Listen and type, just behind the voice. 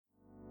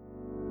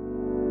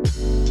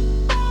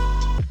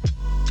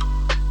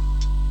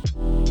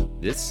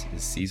This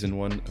is Season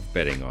 1 of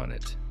Betting On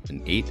It, an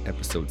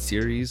 8-episode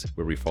series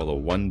where we follow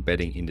one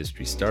betting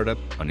industry startup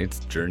on its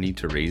journey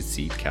to raise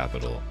seed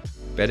capital.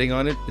 Betting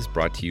On It is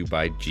brought to you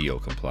by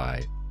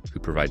GeoComply,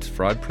 who provides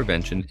fraud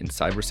prevention and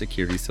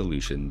cybersecurity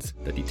solutions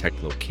that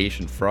detect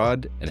location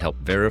fraud and help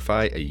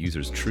verify a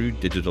user's true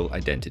digital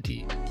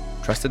identity.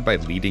 Trusted by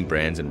leading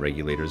brands and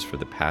regulators for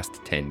the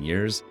past 10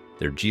 years,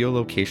 their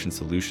geolocation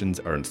solutions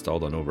are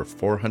installed on over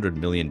 400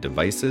 million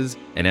devices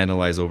and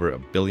analyze over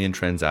 1 billion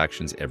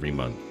transactions every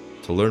month.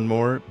 To learn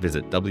more,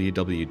 visit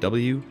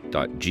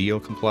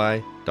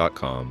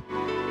www.geocomply.com.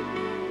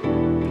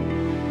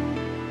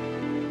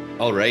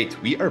 All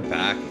right, we are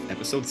back with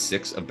episode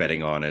 6 of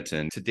Betting On It.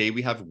 And today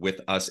we have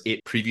with us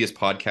a previous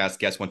podcast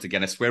guest. Once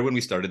again, I swear when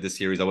we started this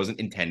series, I wasn't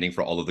intending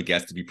for all of the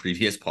guests to be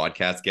previous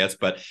podcast guests,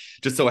 but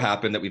just so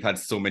happened that we've had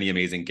so many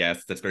amazing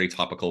guests that's very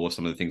topical with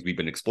some of the things we've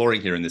been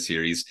exploring here in the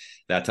series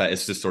that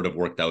it's just sort of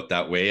worked out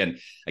that way. And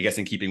I guess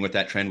in keeping with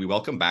that trend, we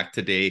welcome back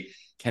today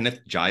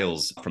Kenneth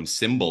Giles from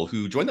Symbol,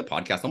 who joined the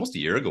podcast almost a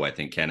year ago, I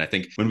think, Ken. I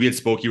think when we had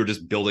spoke, you were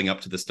just building up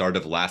to the start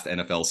of last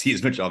NFL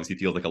season, which obviously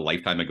feels like a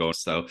lifetime ago.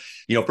 So,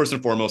 first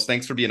and foremost,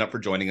 thanks for being up for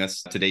joining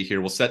us today here.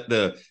 We'll set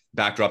the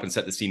backdrop and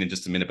set the scene in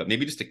just a minute, but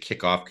maybe just to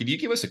kick off, could you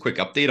give us a quick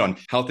update on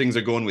how things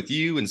are going with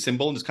you and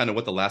Symbol and just kind of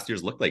what the last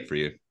year's looked like for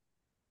you?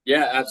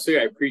 Yeah,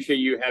 absolutely. I appreciate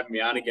you having me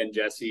on again,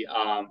 Jesse.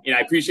 I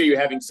appreciate you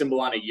having Symbol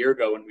on a year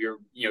ago when we were,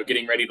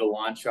 getting ready to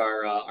launch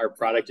our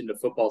product into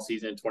football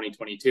season in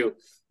 2022.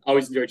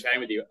 Always enjoy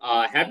chatting with you.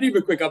 Happy to give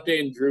a quick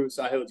update. And Drew,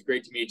 Sahil, it's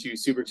great to meet you.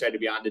 Super excited to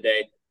be on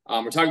today.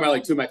 We're talking about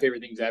like two of my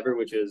favorite things ever,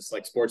 which is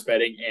like sports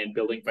betting and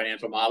building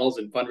financial models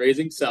and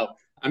fundraising. So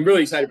I'm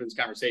really excited for this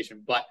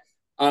conversation. But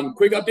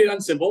quick update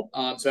on Symbol.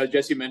 So as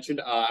Jesse mentioned,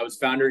 I was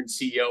founder and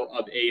CEO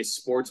of a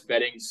sports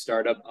betting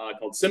startup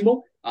called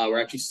Symbol.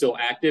 We're actually still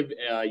active.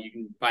 You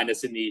can find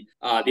us in the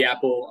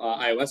Apple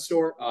iOS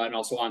store and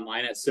also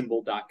online at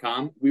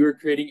symbol.com. We were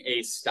creating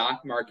a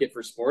stock market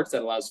for sports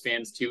that allows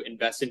fans to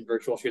invest in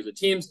virtual shares of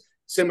teams,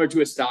 similar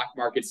to a stock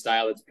market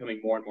style that's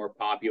becoming more and more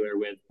popular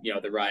with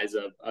the rise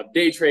of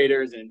day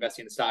traders and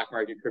investing in the stock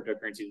market,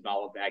 cryptocurrencies, and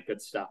all of that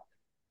good stuff.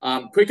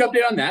 Quick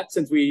update on that.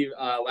 Since we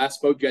last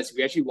spoke, Jesse,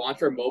 we actually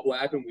launched our mobile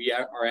app and we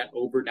are at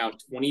over now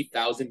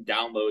 20,000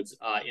 downloads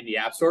in the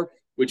App Store,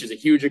 which is a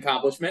huge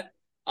accomplishment.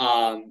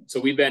 So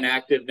we've been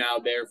active now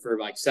there for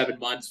like 7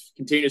 months,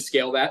 continue to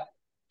scale that.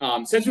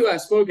 Since we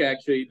last spoke,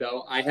 actually,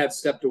 though, I have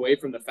stepped away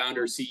from the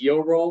founder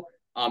CEO role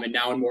and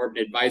now in more of an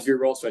advisory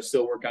role. So I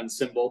still work on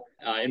Symbol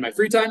in my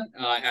free time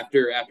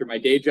after my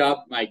day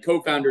job. My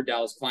co-founder,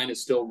 Dallas Klein,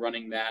 is still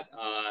running that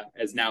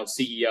as now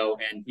CEO,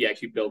 and he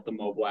actually built the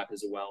mobile app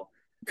as well.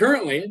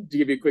 Currently, to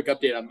give you a quick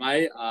update on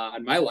my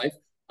life,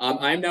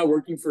 I'm now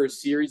working for a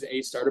Series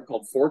A startup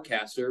called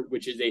Forecaster,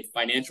 which is a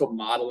financial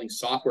modeling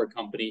software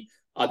company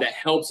that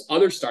helps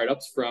other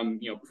startups from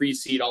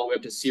pre-seed all the way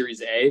up to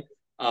Series A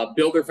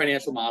build their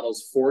financial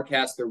models,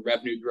 forecast their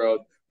revenue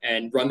growth,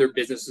 and run their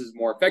businesses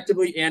more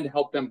effectively, and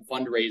help them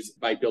fundraise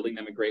by building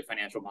them a great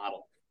financial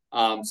model.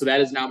 So that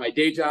is now my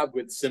day job,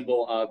 with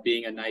Symbol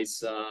being a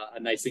nice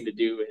thing to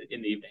do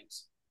in the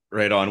evenings.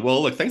 Right on.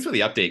 Well, look, thanks for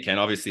the update, Ken.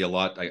 Obviously, a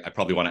lot I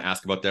probably want to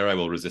ask about there. I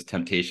will resist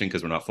temptation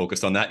because we're not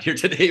focused on that here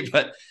today.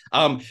 But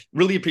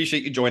really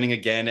appreciate you joining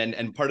again.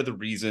 And part of the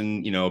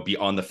reason,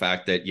 beyond the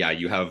fact that,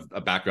 you have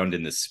a background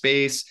in this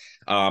space.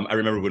 I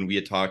remember when we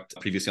had talked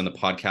previously on the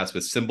podcast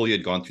with Symbol, you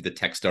had gone through the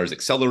Techstars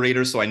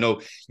Accelerator. So I know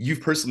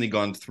you've personally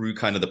gone through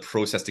kind of the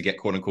process to get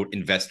quote unquote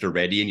investor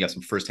ready, and you have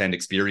some firsthand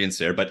experience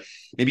there. But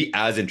maybe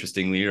as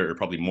interestingly, or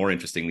probably more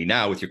interestingly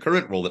now with your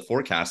current role at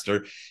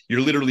Forecaster, you're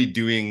literally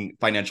doing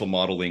financial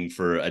modeling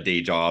for a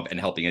day job and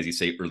helping, as you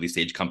say, early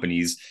stage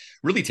companies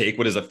really take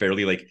what is a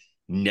fairly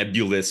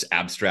nebulous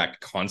abstract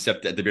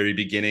concept at the very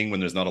beginning when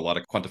there's not a lot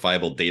of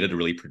quantifiable data to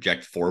really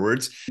project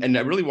forwards. And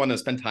I really want to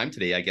spend time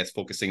today, I guess,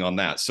 focusing on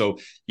that. So,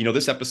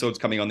 this episode's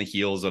coming on the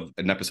heels of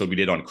an episode we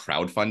did on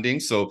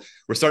crowdfunding. So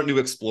we're starting to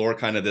explore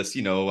kind of this,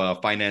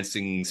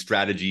 financing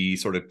strategy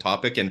sort of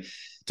topic, and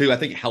to, I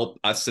think, help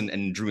us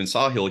and Drew and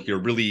Sahil here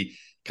really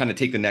kind of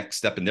take the next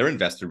step in their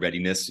investor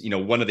readiness.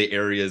 One of the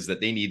areas that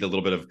they need a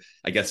little bit of,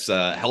 I guess,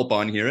 help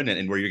on here,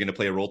 and where you're going to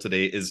play a role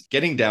today, is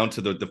getting down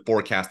to the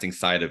forecasting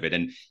side of it.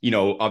 And,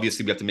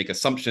 obviously we have to make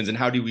assumptions, and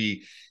how do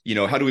we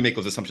make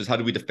those assumptions? How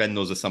do we defend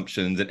those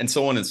assumptions, and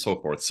so on and so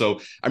forth. So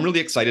I'm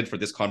really excited for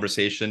this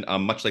conversation.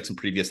 Much like some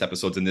previous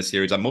episodes in this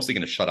series, I'm mostly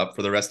going to shut up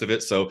for the rest of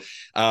it. So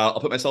I'll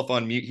put myself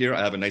on mute here. I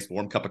have a nice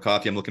warm cup of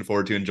coffee I'm looking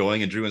forward to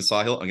enjoying. And Drew and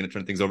Sahil, I'm going to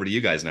turn things over to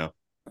you guys now.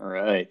 All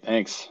right,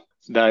 thanks.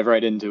 Let's dive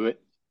right into it.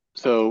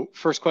 So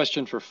first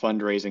question for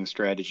fundraising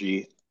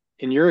strategy.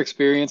 In your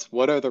experience,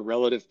 what are the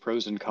relative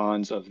pros and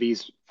cons of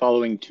these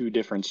following two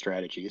different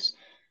strategies?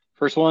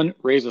 First one,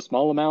 raise a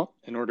small amount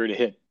in order to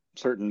hit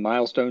certain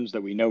milestones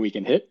that we know we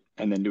can hit,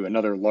 and then do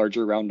another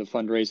larger round of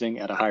fundraising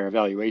at a higher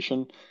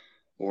valuation.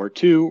 Or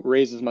two,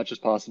 raise as much as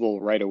possible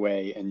right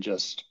away and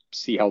just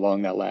see how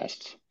long that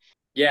lasts.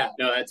 Yeah,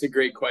 no, that's a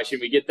great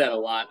question. We get that a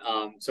lot.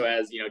 So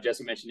as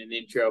Jesse mentioned in the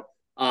intro,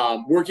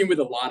 Working with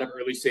a lot of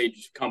early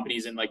stage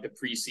companies in like the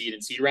pre-seed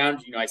and seed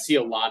round, I see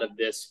a lot of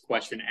this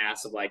question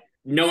asked of like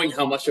knowing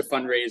how much to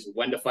fundraise,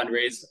 when to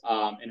fundraise,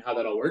 and how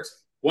that all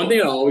works. One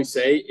thing I'll always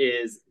say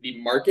is the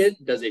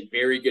market does a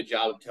very good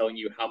job of telling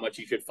you how much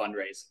you should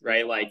fundraise,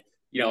 right? Like,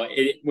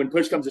 when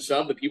push comes to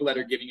shove, the people that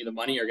are giving you the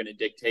money are going to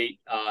dictate,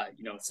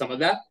 some of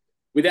that.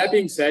 With that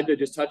being said, to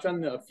just touch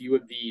on a few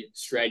of the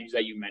strategies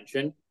that you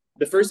mentioned,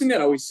 the first thing that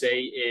I always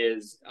say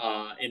is,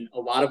 and a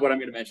lot of what I'm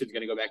going to mention is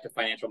going to go back to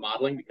financial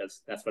modeling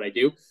because that's what I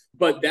do.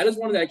 But that is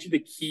one of the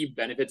key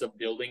benefits of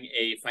building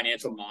a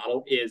financial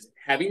model is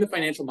having the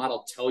financial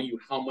model tell you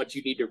how much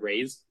you need to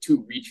raise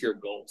to reach your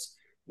goals.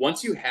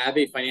 Once you have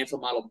a financial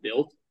model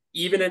built,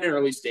 even in an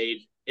early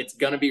stage, it's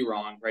going to be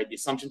wrong, right? The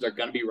assumptions are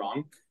going to be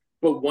wrong.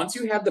 But once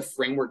you have the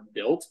framework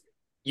built,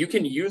 you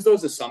can use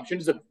those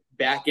assumptions to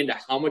back into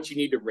how much you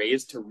need to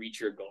raise to reach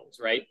your goals,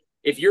 right?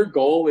 If your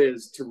goal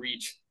is to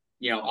reach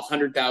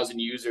 100,000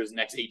 users in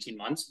the next 18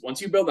 months. Once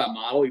you build that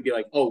model, you'd be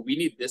like, oh, we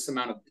need this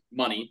amount of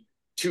money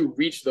to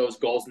reach those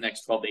goals in the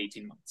next 12 to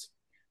 18 months.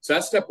 So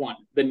that's step one.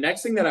 The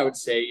next thing that I would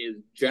say is,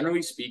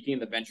 generally speaking, in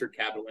the venture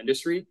capital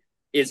industry,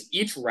 is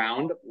each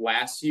round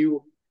lasts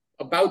you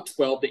about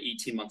 12 to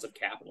 18 months of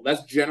capital.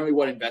 That's generally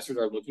what investors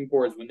are looking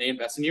for is when they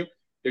invest in you,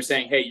 they're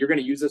saying, hey, you're going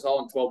to use this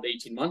all in 12 to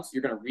 18 months.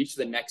 You're going to reach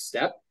the next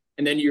step,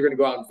 and then you're going to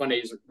go out and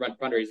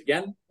fundraise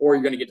again, or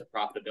you're going to get to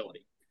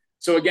profitability.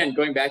 So again,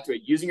 going back to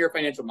it, using your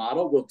financial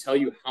model will tell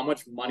you how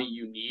much money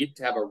you need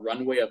to have a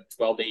runway of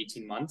 12 to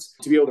 18 months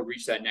to be able to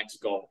reach that next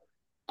goal.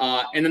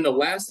 And then the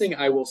last thing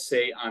I will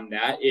say on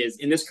that is,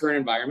 in this current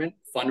environment,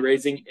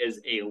 fundraising is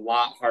a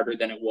lot harder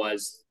than it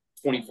was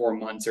 24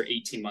 months or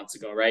 18 months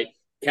ago, right?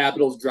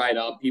 Capital's dried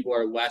up. People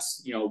are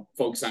less,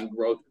 focused on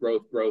growth.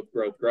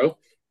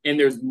 And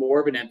there's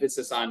more of an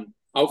emphasis on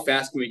how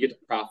fast can we get to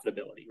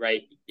profitability,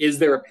 right? Is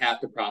there a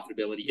path to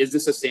profitability? Is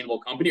this a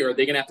sustainable company, or are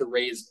they going to have to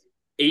raise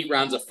 8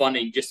 rounds of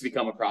funding just to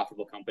become a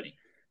profitable company?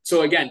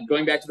 So again,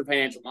 going back to the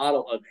financial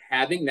model of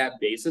having that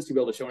basis to be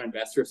able to show an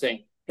investor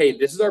saying, hey,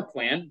 this is our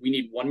plan. We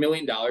need $1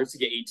 million to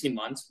get 18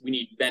 months. We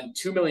need then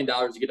 $2 million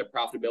to get to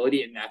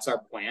profitability, and that's our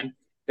plan.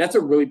 That's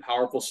a really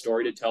powerful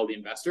story to tell the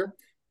investor.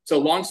 So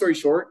long story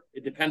short,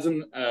 it depends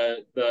on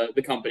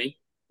the company,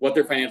 what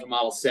their financial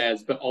model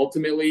says, but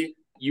ultimately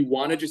you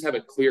want to just have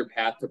a clear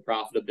path to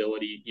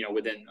profitability,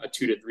 within a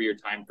 2 to 3 year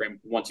time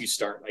frame once you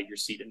start like your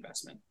seed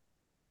investment.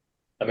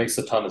 That makes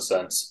a ton of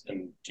sense.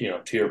 And,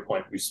 to your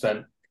point, we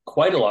spent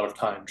quite a lot of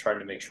time trying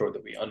to make sure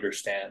that we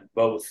understand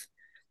both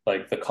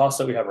like the costs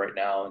that we have right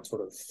now and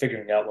sort of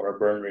figuring out what our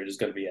burn rate is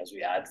going to be as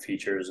we add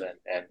features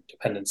and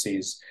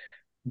dependencies.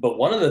 But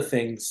one of the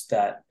things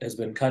that has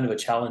been kind of a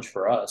challenge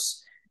for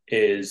us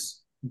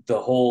is the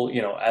whole,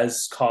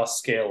 as costs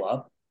scale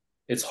up,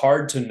 it's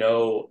hard to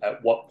know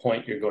at what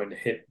point you're going to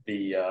hit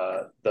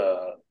you're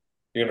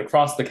going to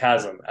cross the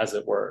chasm, as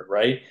it were,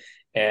 right?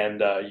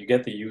 And you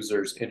get the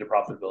users into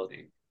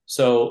profitability.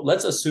 So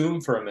let's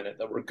assume for a minute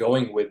that we're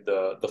going with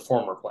the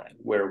former plan,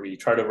 where we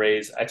try to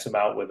raise X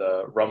amount with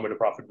a runway to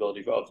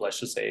profitability of, let's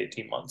just say,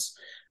 18 months.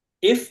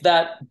 If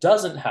that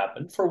doesn't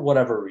happen for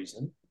whatever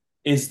reason,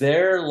 is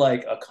there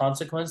like a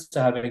consequence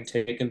to having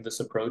taken this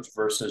approach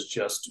versus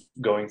just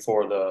going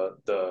for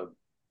the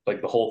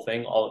whole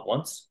thing all at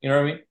once? You know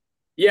what I mean?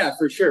 Yeah,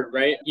 for sure.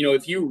 Right.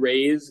 If you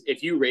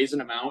raise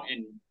an amount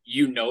and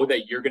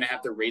that you're going to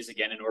have to raise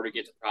again in order to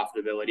get to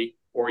profitability,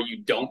 or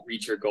you don't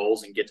reach your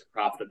goals and get to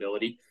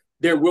profitability,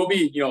 there will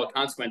be, a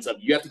consequence of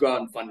you have to go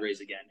out and fundraise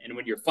again. And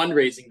when you're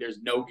fundraising, there's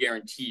no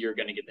guarantee you're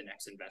going to get the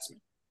next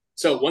investment.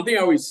 So one thing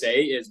I always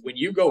say is when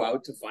you go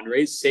out to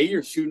fundraise, say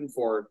you're shooting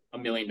for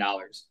 $1 million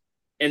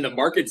and the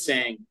market's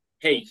saying,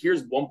 hey,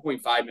 here's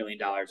 $1.5 million,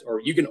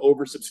 or you can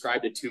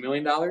oversubscribe to $2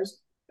 million.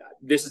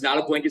 This is not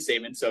a blanket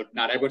statement, so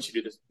not everyone should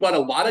do this. But a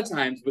lot of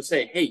times we'll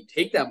say, hey,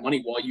 take that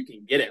money while you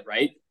can get it,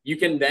 right? You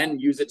can then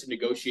use it to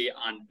negotiate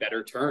on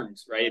better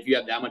terms, right? If you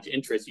have that much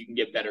interest, you can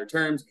get better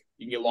terms,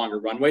 you can get longer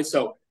runway.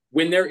 So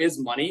when there is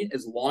money,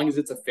 as long as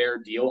it's a fair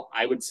deal,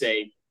 I would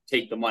say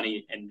take the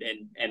money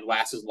and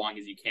last as long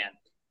as you can.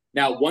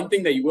 Now, one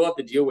thing that you will have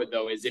to deal with,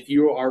 though, is if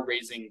you are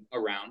raising a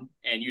round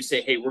and you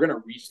say, hey, we're going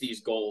to reach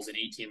these goals in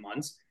 18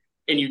 months,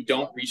 and you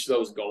don't reach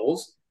those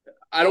goals,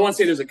 I don't want to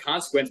say there's a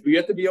consequence, but you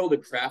have to be able to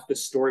craft the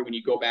story when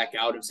you go back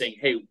out and saying,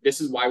 hey,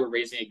 this is why we're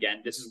raising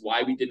again. This is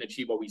why we didn't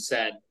achieve what we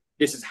said.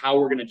 This is how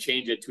we're going to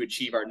change it to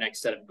achieve our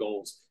next set of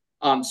goals.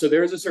 So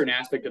there is a certain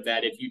aspect of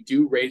that. If you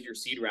do raise your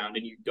seed round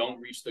and you don't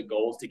reach the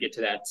goals to get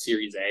to that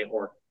Series A,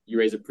 or you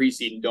raise a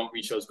pre-seed and don't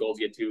reach those goals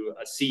to get to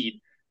a seed,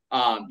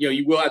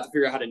 you will have to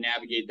figure out how to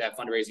navigate that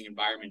fundraising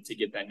environment to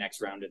get that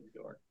next round in the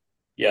door.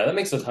 Yeah, that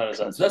makes a ton of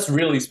sense. That's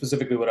really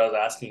specifically what I was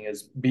asking,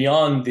 is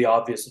beyond the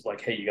obvious of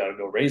like, hey, you got to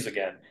go raise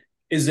again.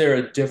 Is there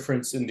a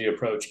difference in the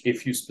approach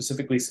if you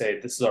specifically say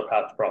this is our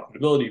path to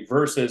profitability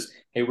versus,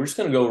 hey, we're just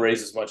going to go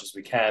raise as much as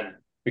we can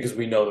because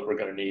we know that we're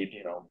going to need,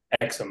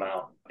 X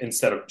amount,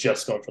 instead of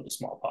just going for the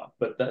small pot?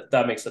 But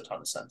that makes a ton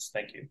of sense.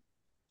 Thank you.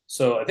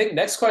 So I think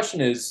next question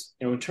is,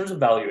 in terms of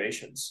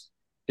valuations,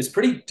 it's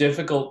pretty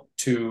difficult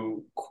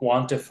to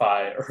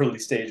quantify early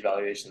stage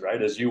valuations,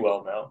 right? As you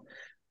well know.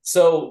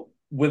 So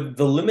with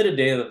the limited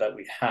data that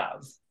we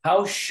have,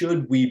 how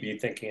should we be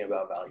thinking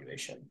about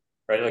valuation,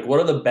 right? Like, what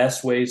are the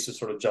best ways to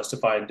sort of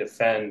justify and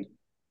defend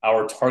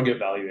our target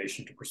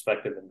valuation to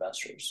prospective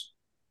investors?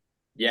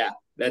 Yeah,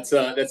 that's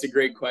a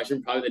great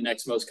question. Probably the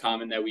next most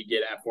common that we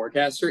get at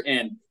Forecaster.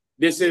 And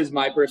this is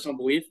my personal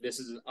belief. This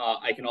is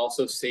I can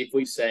also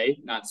safely say,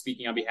 not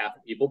speaking on behalf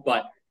of people,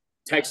 but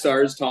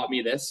Techstars taught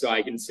me this, so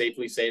I can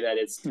safely say that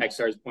it's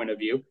Techstars' point of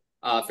view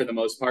for the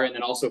most part, and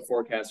then also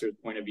Forecaster's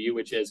point of view,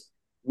 which is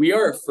we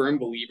are a firm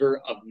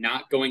believer of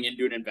not going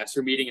into an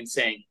investor meeting and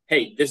saying,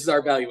 "Hey, this is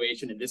our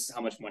valuation and this is how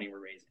much money we're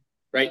raising."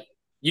 Right?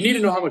 You need to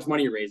know how much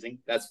money you're raising.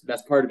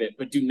 That's part of it,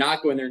 but do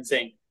not go in there and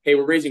saying, "Hey,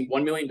 we're raising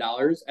 $1 million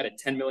at a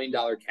 $10 million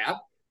cap,"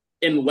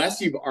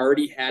 unless you've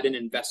already had an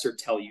investor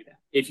tell you that.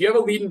 If you have a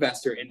lead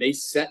investor and they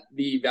set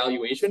the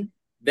valuation,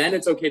 then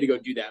it's okay to go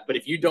do that. But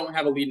if you don't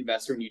have a lead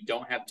investor and you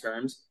don't have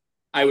terms,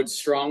 I would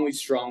strongly,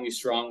 strongly,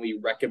 strongly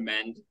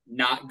recommend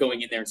not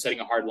going in there and setting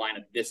a hard line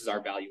of this is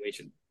our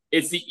valuation.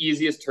 It's the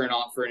easiest turn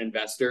off for an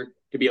investor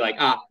to be like,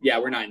 yeah,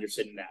 we're not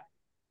interested in that.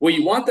 What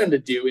you want them to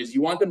do is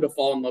you want them to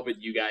fall in love with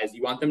you guys.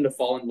 You want them to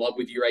fall in love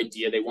with your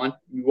idea. You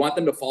want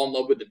them to fall in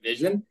love with the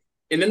vision.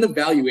 And then the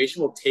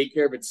valuation will take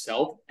care of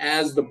itself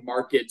as the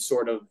market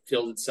sort of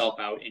fills itself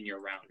out in your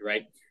round,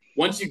 right?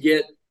 Once you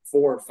get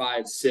 4,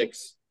 5,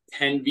 6,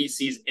 10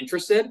 VCs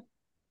interested,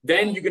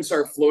 then you can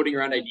start floating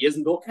around ideas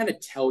and they'll kind of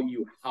tell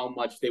you how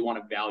much they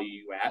want to value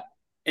you at.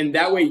 And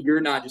that way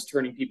you're not just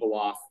turning people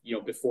off,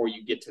 before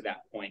you get to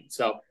that point.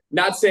 So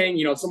not saying,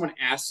 if someone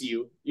asks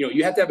you,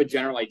 you have to have a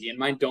general idea in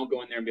mind. Don't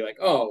go in there and be like,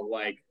 oh,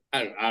 like,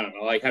 I don't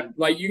know.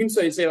 Like you can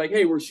say like,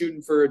 hey, we're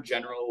shooting for a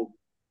general,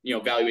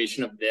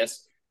 valuation of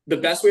this. The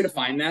best way to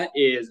find that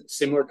is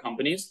similar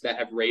companies that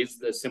have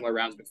raised the similar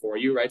rounds before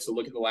you, right? So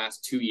look at the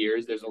last 2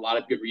 years. There's a lot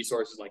of good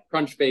resources like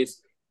Crunchbase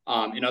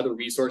and other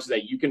resources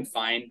that you can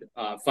find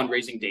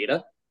fundraising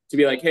data to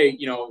be like, hey,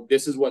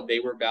 this is what they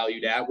were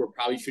valued at. We're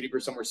probably shooting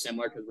for somewhere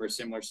similar because we're a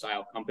similar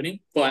style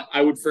company. But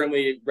I would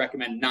firmly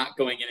recommend not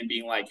going in and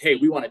being like, hey,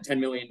 we want a $10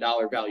 million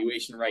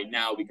valuation right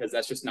now, because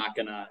that's just not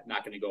gonna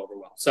go over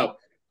well. So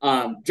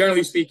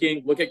generally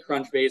speaking, look at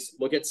Crunchbase,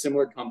 look at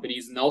similar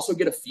companies, and also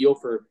get a feel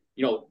for,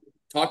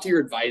 talk to your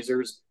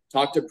advisors,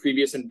 talk to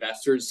previous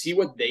investors, see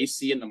what they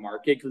see in the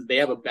market, because they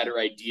have a better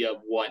idea of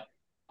what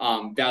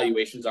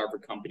valuations are for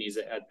companies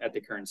at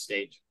the current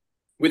stage.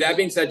 With that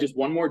being said, just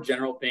one more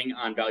general thing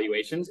on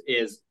valuations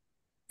is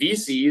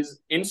VCs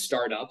in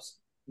startups,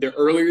 the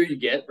earlier you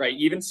get, right,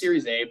 even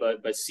Series A,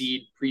 but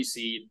seed,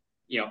 pre-seed,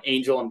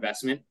 angel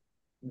investment,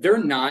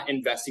 they're not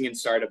investing in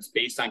startups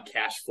based on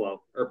cash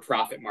flow or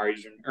profit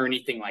margin or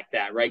anything like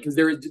that, right? Because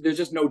there's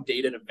just no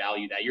data to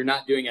value that. You're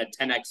not doing a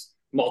 10x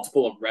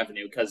multiple of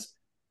revenue, because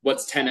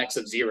what's 10x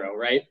of zero,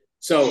 right?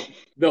 So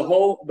the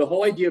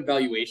whole idea of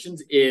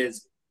valuations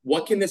is,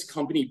 what can this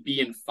company be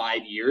in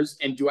 5 years?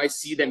 And do I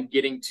see them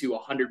getting to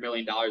 $100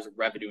 million of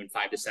revenue in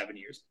 5 to 7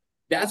 years?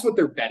 That's what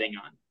they're betting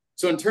on.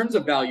 So in terms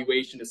of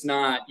valuation, it's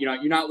not,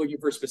 you're not looking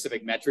for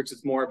specific metrics.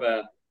 It's more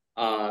of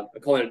I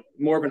call it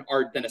more of an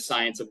art than a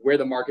science of where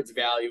the market's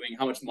valuing,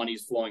 how much money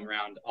is flowing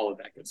around, all of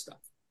that good stuff.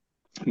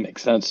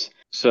 Makes sense.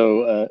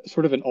 So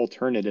sort of an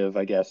alternative,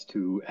 I guess,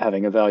 to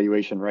having a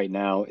valuation right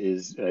now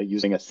is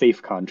using a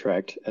safe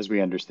contract, as we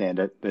understand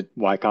it, that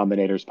Y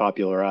Combinator's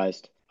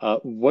popularized.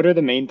 What are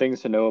the main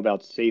things to know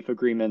about safe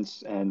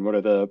agreements, and what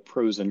are the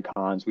pros and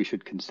cons we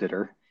should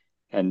consider?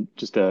 And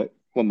just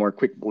one more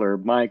quick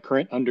blurb. My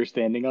current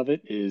understanding of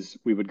it is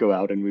we would go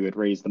out and we would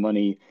raise the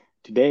money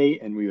today,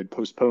 and we would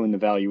postpone the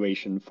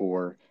valuation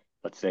for,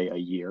 let's say, a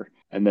year.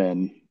 And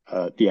then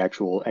the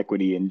actual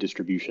equity and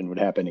distribution would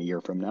happen a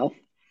year from now.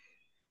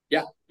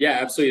 Yeah,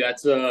 absolutely.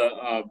 That's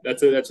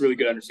a really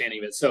good understanding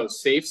of it. So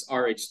safes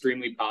are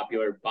extremely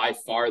popular, by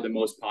far the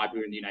most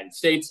popular in the United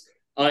States.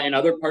 In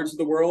other parts of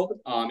the world,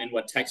 and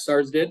what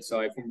Techstars did. So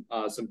I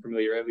have some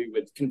familiarity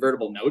with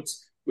convertible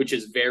notes, which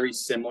is very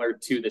similar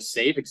to the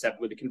safe,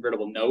 except with a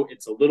convertible note,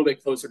 it's a little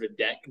bit closer to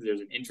debt because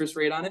there's an interest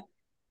rate on it.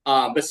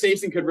 But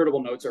safes and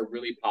convertible notes are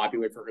really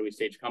popular for early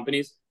stage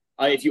companies.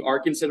 If you are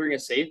considering a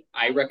safe,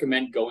 I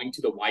recommend going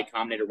to the Y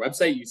Combinator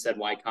website. You said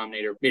Y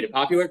Combinator made it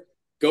popular.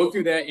 Go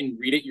through that and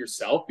read it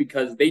yourself,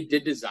 because they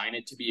did design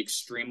it to be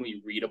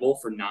extremely readable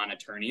for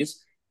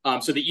non-attorneys.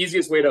 So the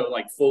easiest way to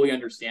fully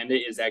understand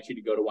it is actually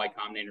to go to Y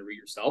Combinator and read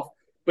yourself.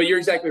 But you're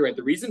exactly right.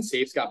 The reason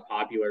safes got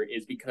popular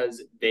is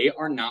because they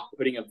are not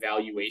putting a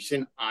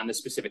valuation on the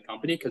specific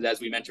company, because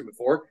as we mentioned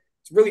before,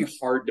 it's really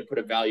hard to put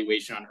a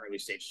valuation on early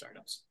stage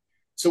startups.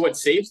 So what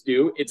safes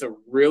do, it's a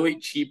really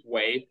cheap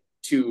way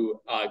to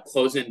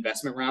close an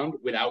investment round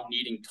without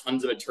needing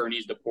tons of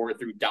attorneys to pour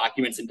through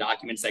documents and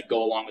documents that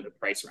go along with the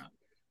price round.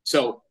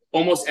 So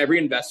almost every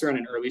investor on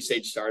an early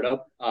stage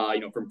startup,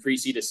 from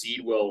pre-seed to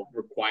seed, will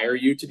require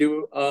you to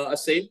do a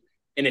safe.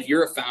 And if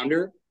you're a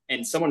founder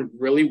and someone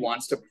really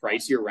wants to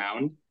price your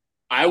round,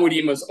 I would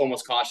even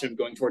almost caution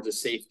going towards a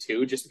safe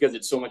too, just because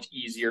it's so much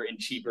easier and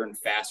cheaper and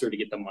faster to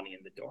get the money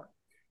in the door.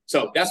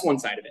 So that's one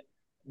side of it.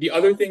 The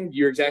other thing,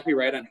 you're exactly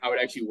right on how it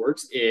actually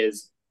works,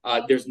 is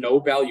there's no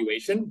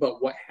valuation,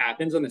 but what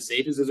happens on the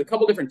safe is there's a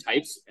couple different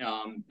types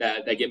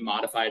that get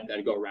modified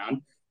that go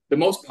around. The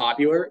most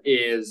popular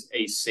is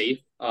a safe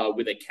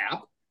with a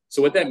cap.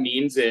 So what that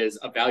means is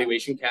a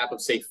valuation cap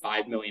of, say,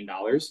 $5 million.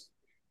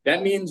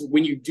 That means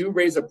when you do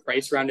raise a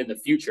price round in the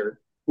future,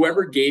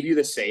 whoever gave you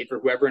the safe or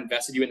whoever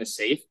invested you in the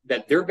safe,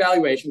 that their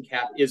valuation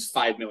cap is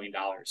 $5 million.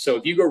 So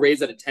if you go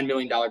raise at a $10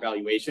 million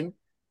valuation,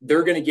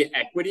 they're going to get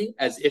equity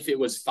as if it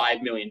was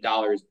 $5 million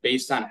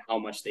based on how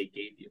much they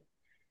gave you.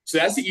 So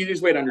that's the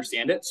easiest way to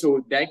understand it.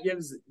 So that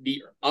gives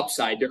the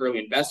upside to early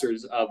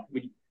investors of,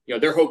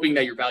 they're hoping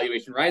that your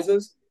valuation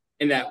rises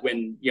and that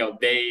when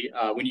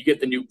you get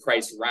the new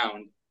price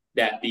round,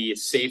 that the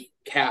safe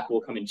cap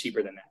will come in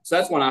cheaper than that. So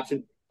that's one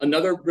option.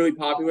 Another really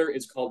popular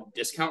is called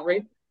discount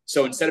rate.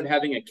 So instead of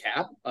having a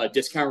cap, a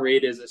discount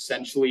rate is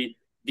essentially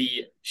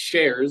the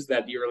shares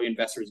that the early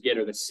investors get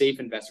or the safe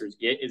investors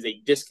get is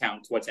a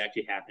discount to what's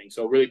actually happening.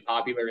 So really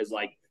popular is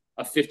like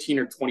a 15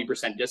 or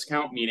 20%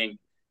 discount, meaning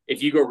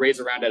if you go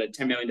raise around at a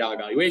 $10 million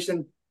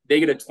valuation,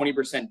 they get a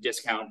 20%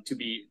 discount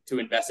to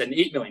invest at an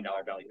 $8 million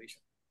valuation.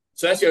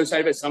 So that's the other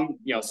side of it.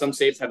 Some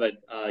safes have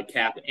a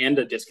cap and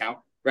a discount,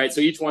 right?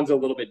 So each one's a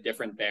little bit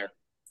different there.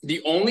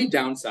 The only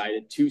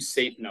downside to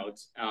safe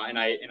notes, and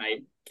I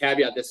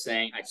caveat this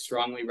saying I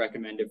strongly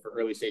recommend it for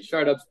early stage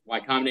startups.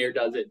 Y Combinator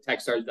does it,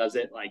 Techstars does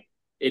it. Like,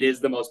 it is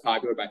the most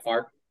popular by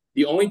far.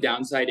 The only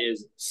downside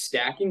is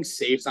stacking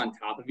safes on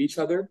top of each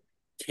other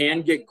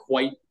can get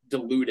quite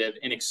dilutive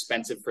and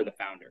expensive for the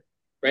founder,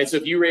 right? So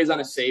if you raise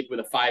on a safe with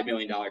a $5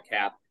 million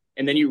cap,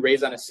 and then you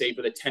raise on a safe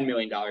with a $10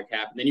 million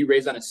cap, and then you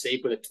raise on a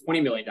safe with a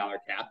 $20 million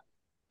cap,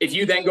 if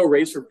you then go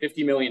raise for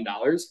 $50 million,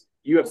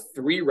 you have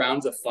 3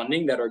 rounds of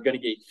funding that are going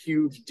to get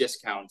huge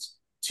discounts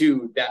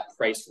to that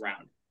price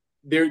round.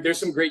 There's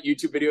some great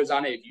YouTube videos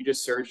on it. If you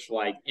just search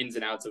like ins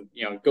and outs of,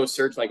 go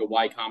search like a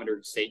Y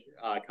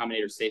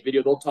Combinator safe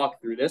video, they'll talk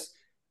through this.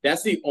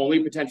 That's the only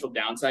potential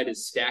downside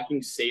is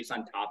stacking safes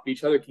on top of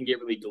each other can get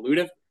really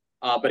dilutive.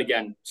 But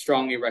again,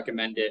 strongly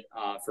recommend it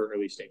for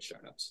early stage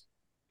startups.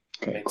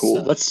 Okay,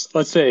 cool. Let's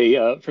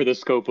say for the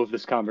scope of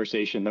this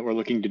conversation that we're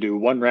looking to do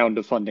 1 round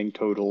of funding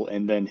total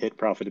and then hit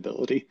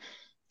profitability.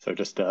 So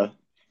just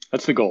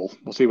that's the goal.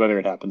 We'll see whether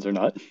it happens or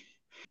not.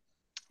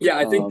 Yeah,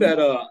 I think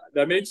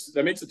that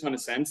makes a ton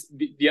of sense.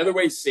 The other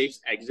way safes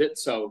exit,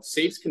 so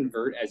safes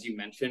convert, as you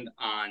mentioned,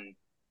 on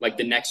like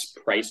the next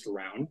priced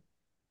round.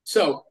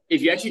 So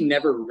if you actually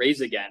never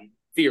raise again,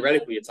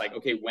 theoretically, it's like,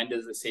 okay, when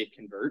does the safe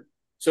convert?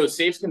 So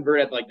safes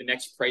convert at like the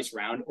next price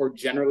round or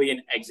generally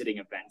an exiting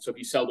event. So if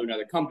you sell to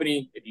another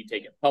company, if you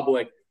take it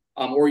public,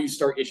 or you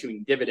start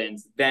issuing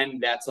dividends, then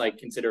that's like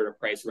considered a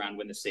price round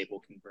when the safe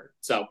will convert.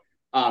 So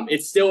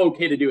it's still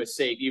okay to do a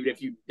safe, even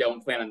if you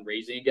don't plan on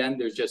raising again.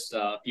 There's just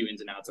a few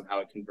ins and outs of how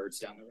it converts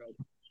down the road.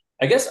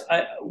 I guess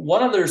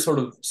one other sort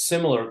of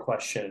similar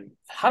question,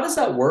 how does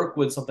that work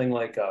with something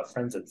like a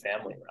friends and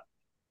family round?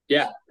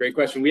 Yeah, great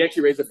question. We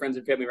actually raised the friends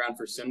and family round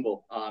for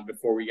Symbol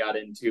before we got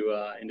into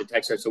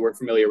Techstars, so we're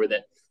familiar with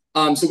it.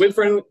 So with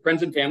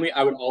friends and family,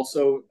 I would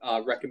also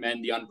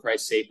recommend the unpriced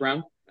safe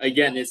round.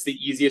 Again, it's the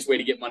easiest way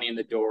to get money in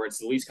the door. It's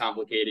the least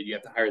complicated. You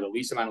have to hire the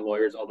least amount of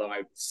lawyers, although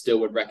I still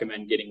would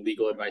recommend getting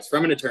legal advice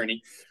from an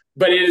attorney.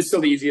 But it is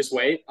still the easiest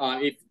way.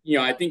 I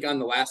think on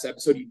the last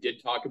episode, you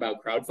did talk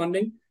about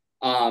crowdfunding.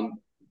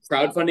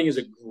 Crowdfunding is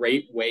a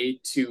great way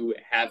to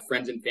have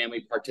friends and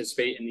family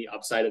participate in the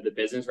upside of the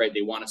business, right?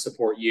 They want to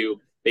support you.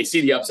 They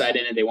see the upside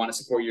in it. They want to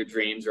support your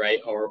dreams, right?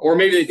 Or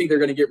maybe they think they're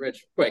going to get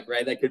rich quick,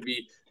 right? That could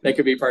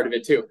be part of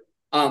it too.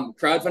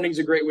 Crowdfunding is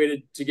a great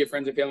way to get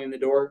friends and family in the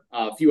door.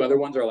 A few other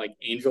ones are like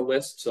angel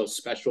lists. So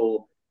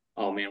special,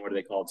 what are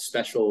they called?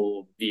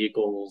 Special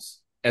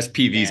vehicles.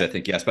 SPVs, I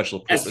think. Yeah,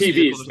 special purpose SPVs.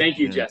 vehicles. Thank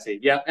you, Jesse.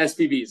 Yeah,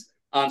 SPVs.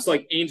 So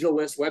like angel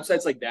lists,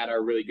 websites like that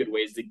are really good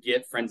ways to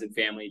get friends and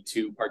family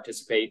to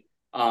participate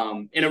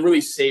in a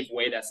really safe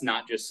way. That's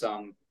not just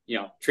some,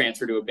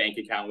 transfer to a bank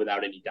account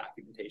without any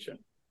documentation.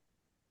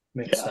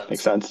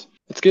 Makes sense.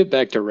 Let's get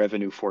back to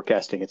revenue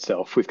forecasting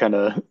itself. We've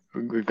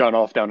gone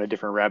off down a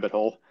different rabbit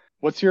hole.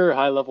 What's your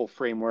high level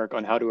framework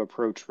on how to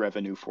approach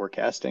revenue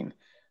forecasting?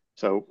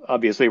 So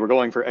obviously we're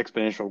going for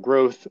exponential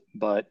growth,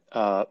 but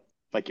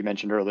like you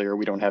mentioned earlier,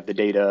 we don't have the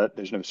data.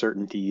 There's no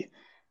certainty.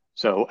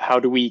 So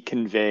how do we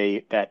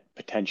convey that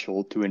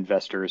potential to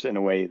investors in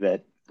a way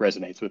that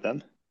resonates with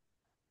them?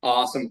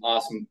 Awesome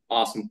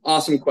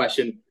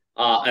question.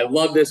 I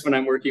love this when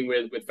I'm working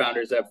with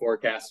founders at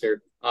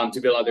Forecaster to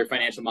build out their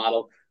financial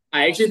model.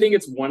 I actually think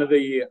it's one of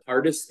the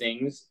hardest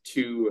things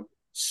to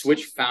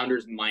switch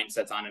founders'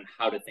 mindsets on and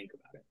how to think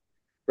about it,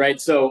 right?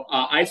 So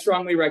I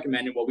strongly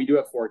recommend, and what we do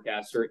at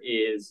Forecaster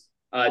is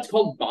it's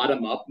called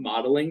bottom-up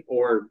modeling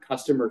or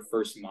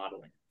customer-first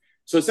modeling.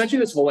 So essentially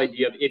this whole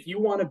idea of if you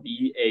want to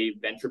be a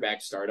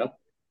venture-backed startup,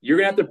 you're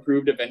going to have to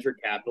prove to venture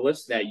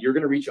capitalists that you're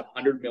going to reach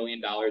 $100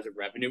 million of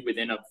revenue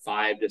within a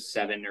 5 to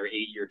 7 or 8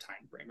 year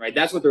time frame, right?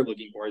 That's what they're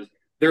looking for.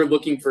 They're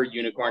looking for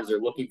unicorns. They're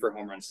looking for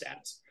home run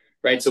status.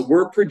 right? So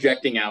we're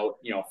projecting out,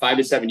 5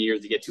 to 7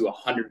 years to get to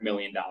 $100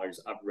 million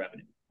of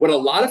revenue. What a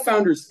lot of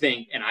founders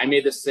think, and I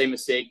made the same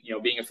mistake,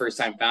 being a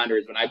first-time founder,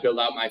 is when I build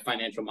out my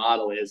financial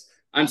model is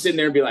I'm sitting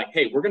there and be like,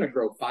 hey, we're going to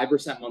grow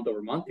 5% month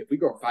over month. If we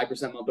grow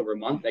 5% month over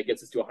month, that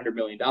gets us to $100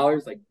 million.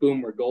 Like,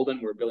 boom, we're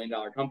golden. We're a $1 billion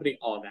company,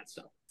 all of that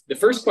stuff. The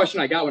first question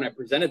I got when I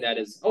presented that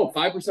is,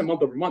 5%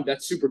 month over month,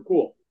 that's super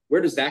cool.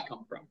 Where does that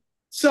come from?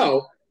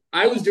 So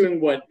I was doing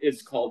what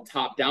is called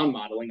top-down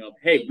modeling of,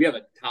 hey, we have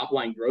a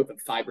top-line growth of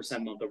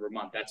 5% month over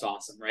month. That's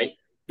awesome, right?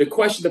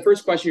 The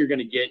first question you're going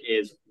to get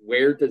is,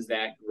 where does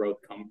that growth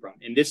come from?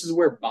 And this is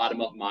where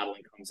bottom-up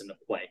modeling comes into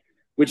play,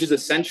 which is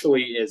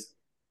essentially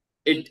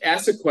it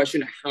asks a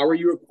question, how are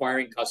you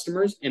acquiring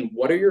customers, and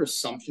what are your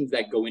assumptions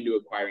that go into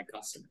acquiring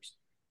customers?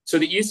 So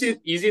the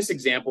easiest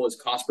example is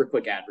cost per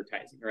click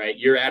advertising, right?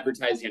 You're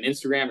advertising on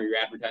Instagram or you're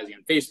advertising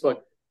on Facebook,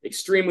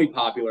 extremely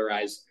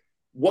popularized.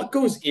 What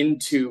goes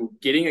into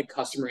getting a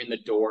customer in the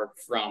door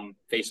from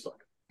Facebook?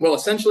 Well,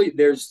 essentially,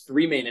 there's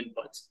three main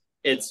inputs.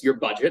 It's your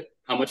budget.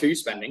 How much are you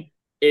spending?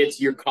 It's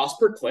your cost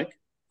per click.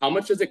 How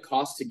much does it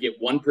cost to get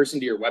one person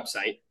to your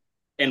website?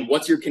 And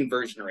what's your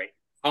conversion rate?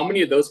 How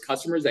many of those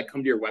customers that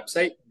come to your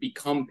website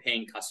become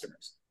paying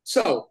customers?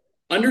 So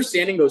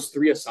understanding those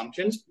three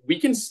assumptions, we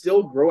can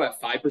still grow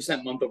at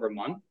 5% month over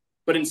month.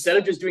 But instead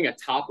of just doing a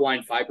top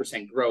line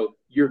 5% growth,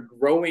 you're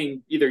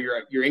growing, either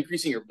you're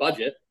increasing your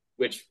budget,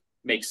 which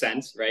makes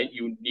sense, right?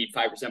 You need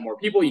 5% more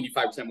people, you need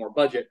 5% more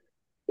budget,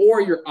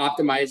 or you're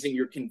optimizing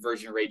your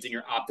conversion rates and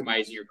you're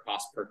optimizing your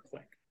cost per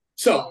click.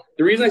 So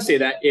the reason I say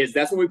that is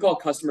that's what we call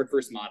customer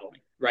first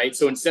modeling, right?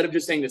 So instead of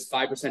just saying this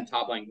 5%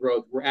 top line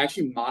growth, we're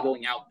actually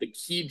modeling out the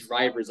key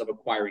drivers of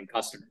acquiring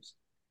customers.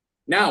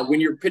 Now,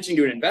 when you're pitching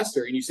to an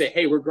investor and you say,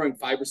 hey, we're growing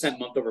 5%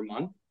 month over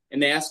month,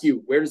 and they ask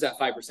you, where does that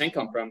 5%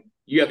 come from?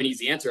 You have an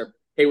easy answer.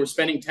 Hey, we're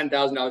spending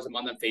 $10,000 a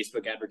month on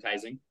Facebook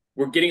advertising.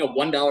 We're getting a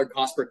 $1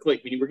 cost per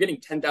click, meaning we're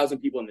getting 10,000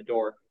 people in the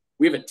door.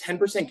 We have a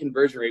 10%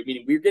 conversion rate,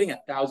 meaning we're getting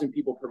 1,000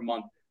 people per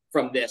month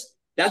from this.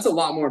 That's a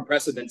lot more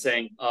impressive than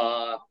saying,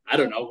 I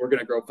don't know, we're going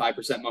to grow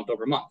 5% month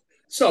over month.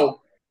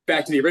 So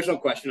back to the original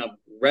question of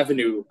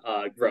revenue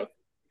growth.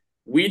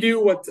 We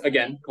do what's,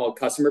 again, called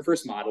customer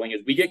first modeling, is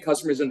we get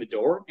customers in the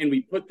door and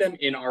we put them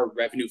in our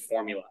revenue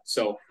formula.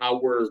 So how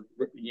we're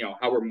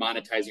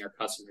monetizing our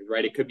customers,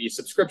 right? It could be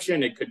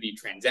subscription, it could be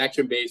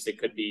transaction based, it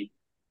could be,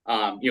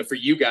 for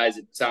you guys,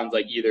 it sounds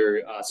like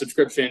either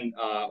subscription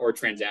or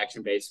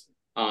transaction based.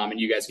 And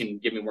you guys can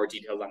give me more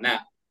details on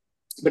that.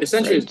 But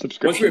essentially,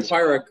 once we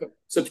acquire our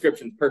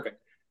subscriptions, perfect.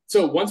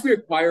 So once we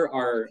acquire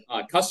our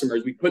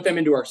customers, we put them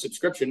into our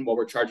subscription while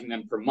we're charging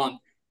them per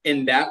month,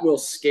 and that will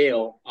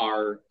scale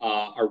our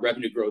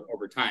revenue growth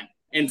over time.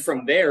 And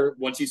from there,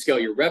 once you scale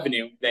your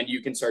revenue, then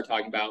you can start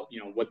talking about,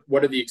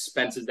 what are the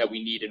expenses that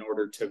we need in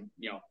order to,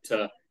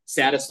 to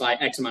satisfy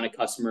X amount of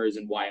customers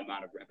and Y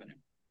amount of revenue.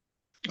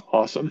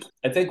 Awesome.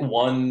 I think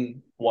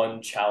one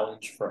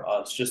challenge for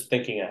us, just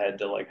thinking ahead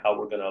to like how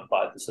we're going to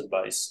apply this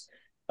advice,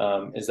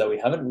 is that we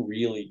haven't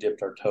really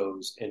dipped our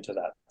toes into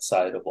that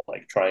side of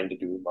like trying to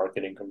do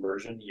marketing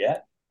conversion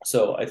yet.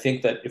 So I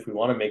think that if we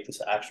want to make this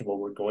actionable,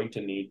 we're going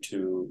to need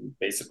to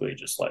basically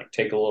just like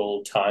take a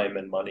little time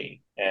and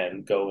money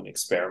and go and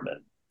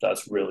experiment.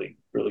 That's really,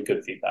 really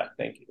good feedback.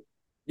 Thank you.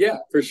 Yeah,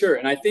 for sure.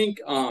 And I think,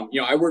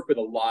 I work with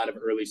a lot of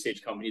early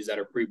stage companies that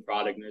are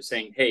pre-product and they're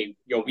saying, hey,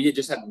 we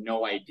just have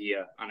no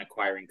idea on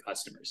acquiring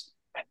customers.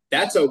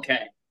 That's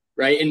okay,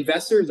 right?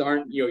 Investors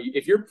aren't,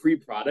 if you're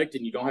pre-product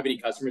and you don't have any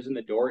customers in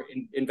the door,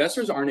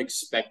 investors aren't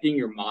expecting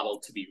your model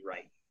to be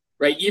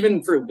right?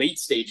 Even for late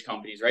stage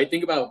companies, right?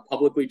 Think about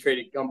publicly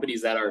traded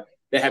companies that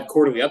have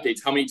quarterly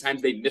updates, how many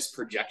times they miss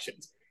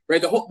projections, right?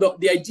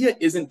 The idea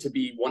isn't to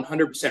be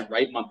 100%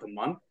 right month to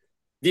month.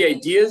 The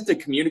idea is to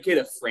communicate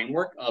a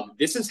framework of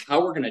this is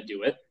how we're going to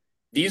do it.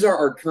 These are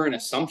our current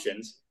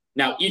assumptions.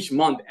 Now, each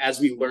month,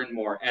 as we learn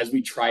more, as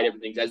we try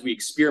different things, as we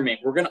experiment,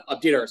 we're going to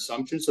update our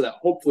assumptions so that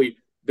hopefully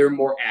they're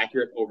more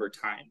accurate over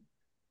time.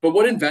 But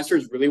what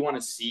investors really want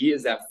to see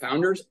is that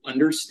founders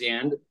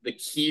understand the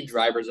key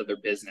drivers of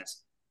their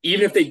business,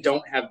 even if they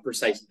don't have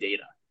precise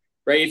data,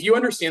 right? If you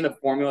understand the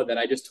formula that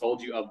I just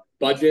told you of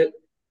budget,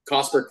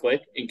 cost per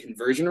click, and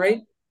conversion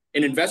rate,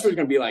 an investor is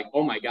going to be like,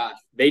 oh my gosh,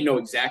 they know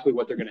exactly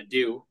what they're going to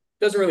do.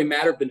 Doesn't really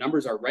matter if the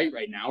numbers are right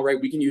now,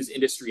 right? We can use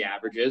industry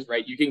averages,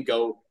 right? You can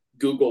go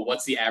Google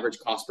what's the average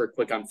cost per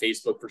click on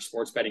Facebook for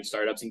sports betting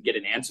startups and get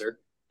an answer.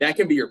 That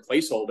can be your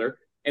placeholder.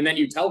 And then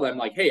you tell them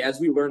like, hey,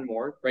 as we learn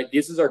more, right?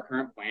 This is our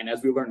current plan.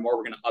 As we learn more,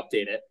 we're going to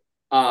update it.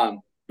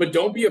 But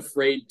don't be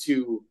afraid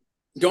to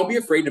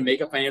make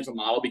a financial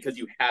model because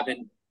you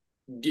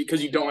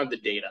don't have the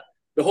data.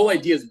 The whole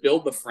idea is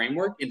build the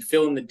framework and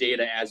fill in the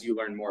data as you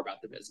learn more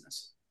about the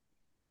business.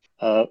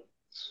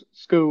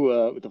 Let's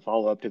go with a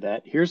follow-up to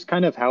that. Here's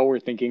kind of how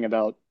we're thinking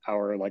about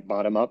our like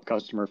bottom-up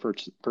customer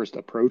first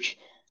approach,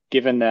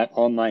 given that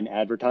online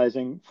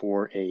advertising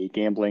for a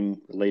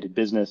gambling-related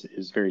business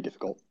is very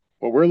difficult.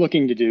 What we're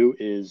looking to do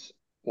is,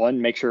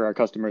 one, make sure our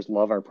customers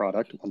love our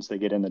product once they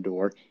get in the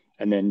door,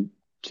 and then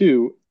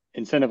two,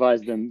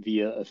 incentivize them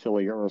via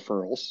affiliate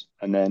referrals,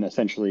 and then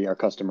essentially our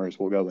customers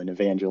will go and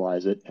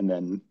evangelize it, and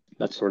then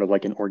that's sort of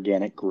like an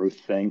organic growth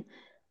thing.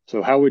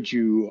 So how would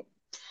you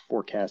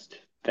forecast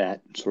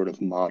that sort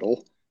of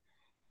model?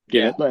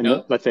 Yeah,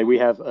 no, Let's say we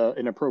have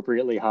an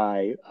appropriately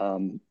high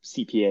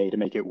CPA to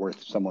make it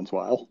worth someone's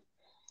while.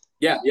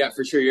 yeah,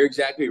 for sure. You're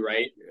exactly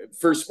right.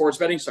 For sports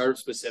betting startups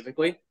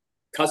specifically,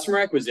 customer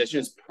acquisition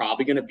is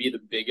probably going to be the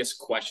biggest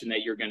question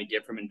that you're going to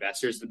get from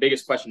investors. The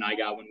biggest question I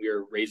got when we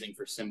were raising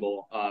for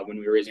Symbol, when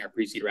we were raising our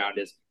pre-seed round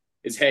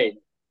is hey,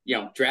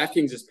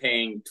 DraftKings is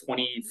paying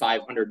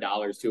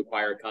 $2,500 to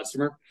acquire a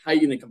customer. How are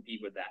you going to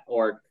compete with that?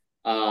 Or,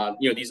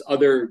 these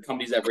other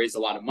companies that have raised a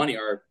lot of money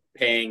are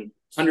paying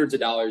hundreds of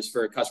dollars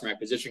for a customer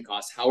acquisition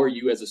cost. How are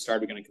you as a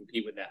startup going to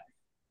compete with that?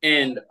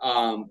 And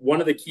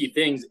one of the key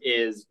things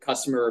is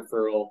customer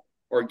referral,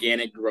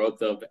 organic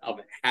growth of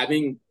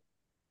having,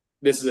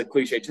 this is a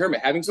cliche term,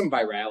 but having some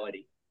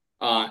virality.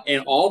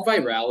 And all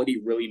virality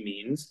really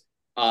means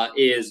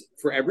is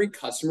for every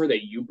customer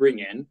that you bring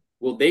in,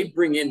 will they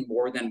bring in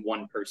more than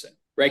one person,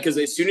 right? Because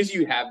as soon as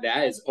you have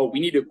that, is, oh, we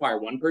need to acquire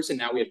one person,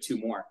 now we have two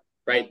more,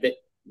 right? That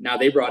now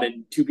they brought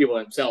in two people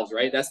themselves,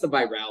 right? That's the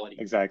virality.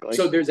 Exactly.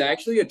 So there's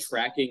actually a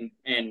tracking,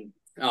 and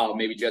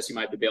maybe Jesse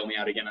might have to bail me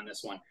out again on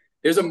this one.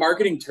 There's a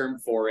marketing term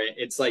for it.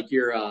 It's like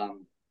your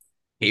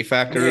A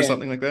factor or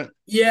something like that.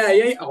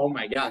 Yeah. Oh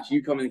my gosh,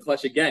 you come in the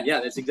clutch again.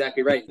 Yeah, that's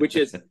exactly right. Which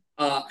is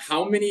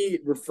how many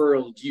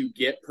referrals do you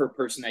get per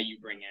person that you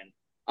bring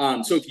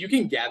in? So if you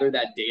can gather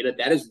that data,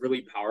 that is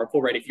really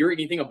powerful, right? If you're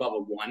anything above a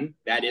 1,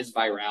 that is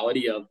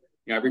virality of,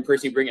 every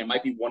person you bring in, it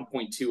might be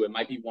 1.2, it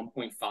might be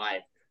 1.5.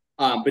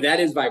 But that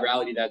is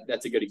virality.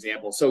 That's a good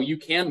example. So you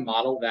can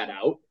model that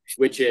out,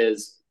 which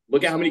is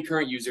look at how many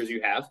current users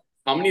you have.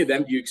 How many of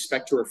them do you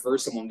expect to refer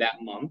someone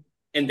that month?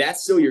 And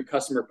that's still your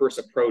customer first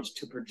approach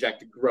to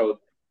project growth,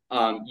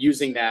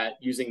 using that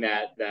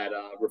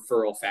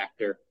referral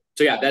factor.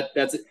 So yeah,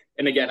 that's it.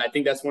 And again, I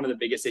think that's one of the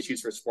biggest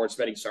issues for sports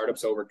betting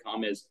startups to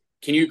overcome is,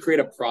 can you create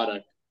a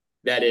product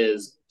that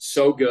is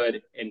so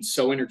good and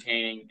so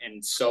entertaining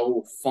and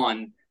so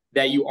fun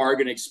that you are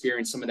going to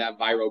experience some of that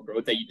viral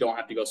growth, that you don't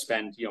have to go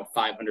spend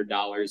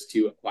 $500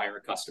 to acquire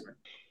a customer.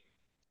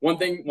 One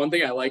thing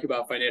I like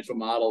about financial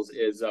models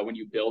is when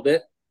you build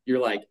it, you're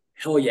like,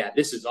 hell yeah,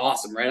 this is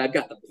awesome, right? I've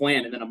got the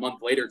plan. And then a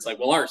month later, it's like,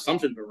 well, our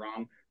assumptions were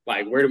wrong.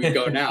 Like, where do we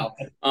go now?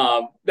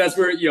 That's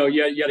where,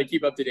 you got to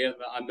keep up to date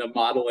on the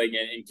modeling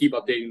and keep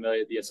updating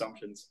the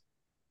assumptions.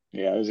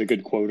 Yeah, there's a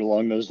good quote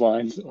along those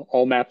lines.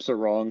 All maps are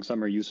wrong,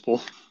 some are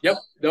useful. Yep.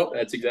 Nope,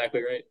 that's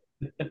exactly right.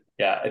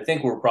 Yeah, I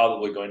think we're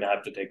probably going to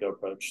have to take an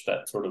approach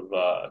that sort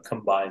of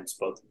combines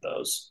both of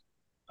those.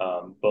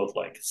 Both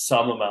like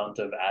some amount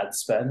of ad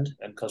spend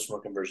and customer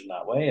conversion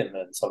that way, and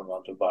then some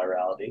amount of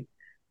virality.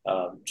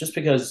 Just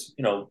because,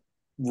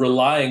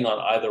 relying on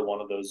either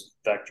one of those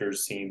vectors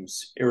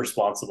seems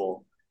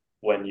irresponsible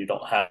when you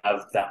don't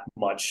have that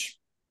much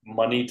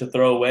money to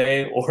throw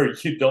away, or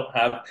you don't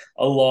have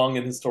a long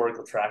and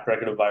historical track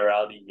record of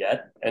virality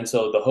yet. And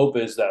so the hope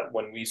is that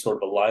when we sort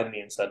of align the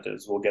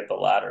incentives, we'll get the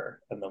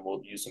latter, and then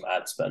we'll use some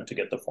ad spend to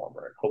get the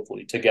former. And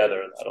hopefully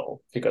together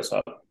that'll pick us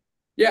up.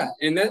 Yeah,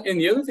 and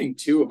the other thing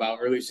too about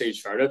early stage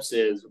startups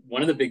is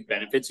one of the big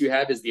benefits you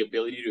have is the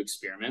ability to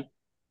experiment,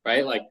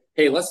 right? Like,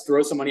 hey, let's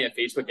throw some money at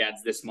Facebook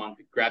ads this month,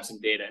 grab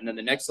some data, and then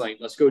the next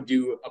let's go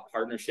do a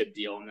partnership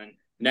deal, and then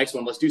the next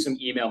one, let's do some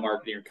email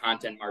marketing or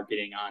content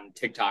marketing on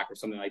TikTok or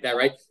something like that,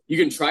 right? You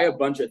can try a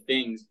bunch of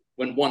things.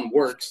 When one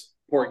works,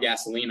 pour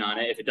gasoline on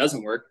it. If it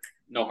doesn't work,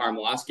 no harm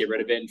lost, get rid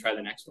of it and try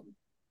the next one.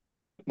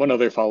 One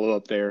other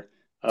follow-up there.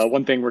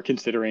 One thing we're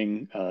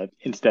considering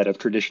instead of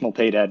traditional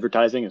paid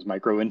advertising is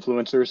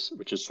micro-influencers,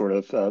 which is sort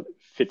of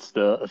fits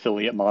the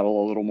affiliate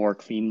model a little more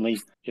cleanly.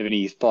 Do you have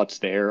any thoughts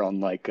there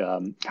on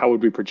how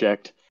would we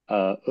project?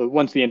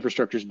 Once the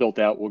infrastructure is built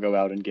out, we'll go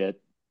out and get,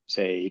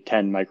 say,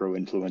 10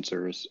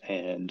 micro-influencers,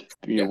 and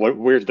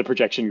where's the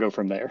projection go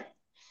from there?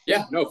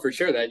 Yeah, no, for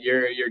sure. That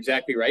you're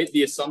exactly right.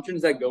 The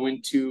assumptions that go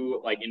into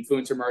like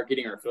influencer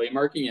marketing or affiliate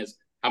marketing is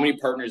how many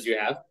partners you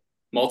have.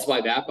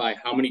 Multiply that by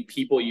how many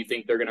people you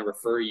think they're going to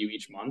refer you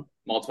each month.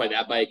 Multiply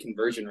that by a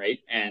conversion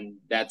rate, and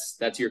that's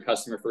your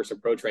customer first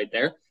approach right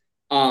there.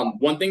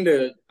 One thing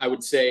that I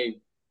would say,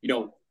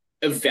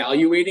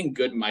 evaluating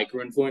good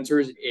micro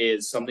influencers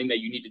is something that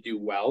you need to do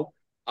well,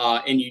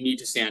 and you need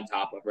to stay on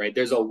top of. Right,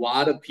 there's a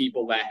lot of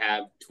people that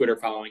have Twitter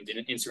followings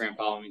and Instagram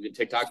followings and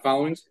TikTok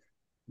followings,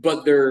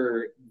 but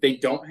they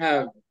don't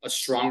have a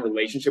strong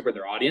relationship with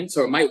their audience.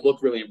 So it might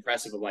look really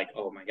impressive of like,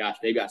 oh my gosh,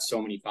 they've got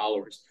so many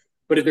followers.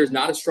 But if there's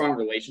not a strong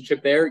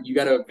relationship there, you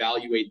got to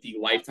evaluate the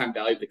lifetime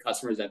value of the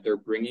customers that they're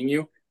bringing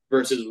you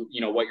versus,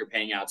 what you're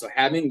paying out. So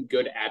having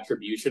good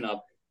attribution of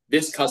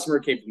this customer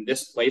came from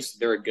this place,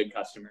 they're a good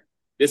customer.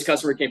 This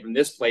customer came from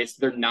this place,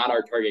 they're not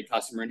our target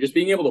customer. And just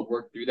being able to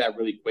work through that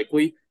really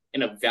quickly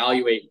and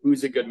evaluate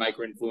who's a good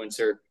micro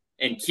influencer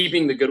and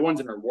keeping the good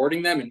ones and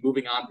rewarding them and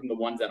moving on from the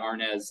ones that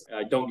aren't as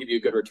don't give you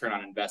a good return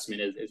on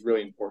investment is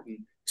really important,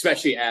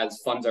 especially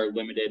as funds are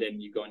limited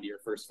and you go into your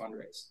first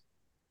fundraise.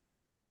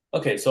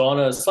 Okay, so on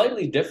a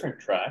slightly different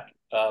track,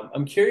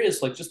 I'm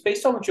curious, like just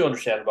based on what you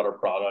understand about our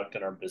product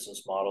and our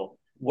business model,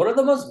 what are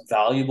the most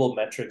valuable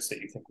metrics that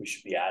you think we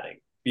should be adding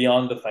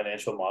beyond the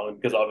financial modeling?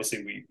 Because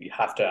obviously we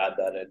have to add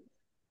that in.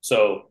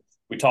 So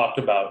we talked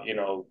about,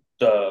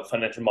 the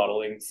financial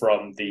modeling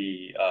from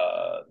the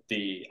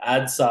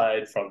ad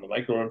side, from the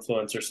micro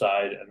influencer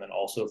side, and then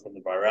also from the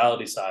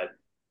virality side.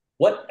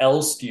 What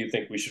else do you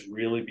think we should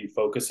really be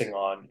focusing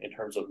on in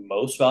terms of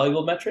most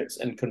valuable metrics?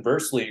 And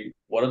conversely,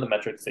 what are the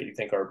metrics that you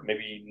think are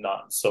maybe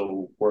not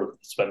so worth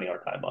spending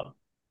our time on?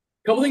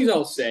 A couple things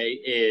I'll say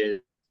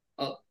is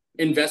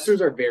investors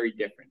are very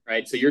different,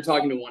 right? So you're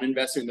talking to one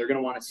investor and they're going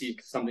to want to see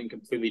something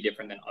completely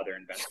different than other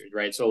investors,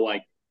 right? So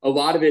like a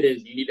lot of it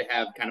is you need to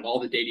have kind of all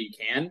the data you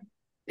can,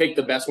 pick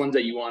the best ones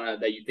that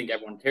that you think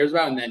everyone cares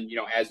about. And then,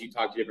 as you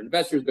talk to different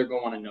investors, they're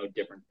going to want to know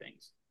different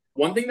things.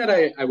 One thing that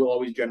I will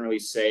always generally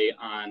say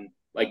on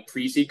like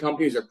pre-seed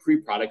companies or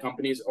pre-product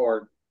companies,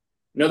 or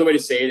another way to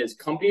say it is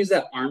companies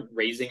that aren't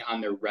raising on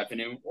their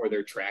revenue or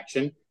their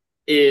traction,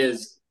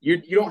 is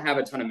you don't have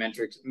a ton of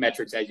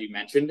metrics as you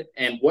mentioned.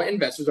 And what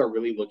investors are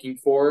really looking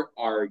for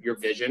are your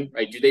vision,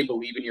 right? Do they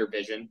believe in your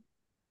vision?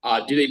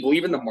 Do they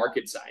believe in the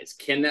market size?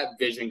 Can that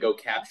vision go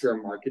capture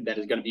a market that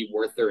is going to be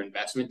worth their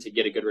investment to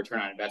get a good return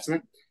on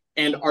investment?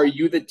 And are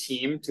you the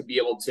team to be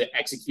able to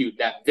execute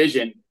that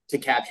vision to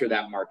capture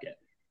that market?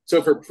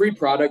 So for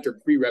pre-product or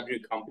pre-revenue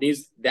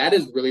companies, that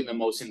is really the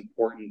most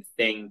important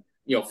thing,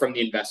 from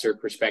the investor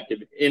perspective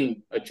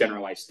in a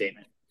generalized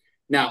statement.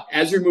 Now,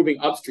 as you're moving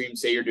upstream,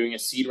 say you're doing a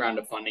seed round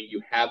of funding,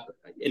 you have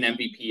an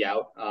MVP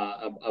out,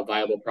 a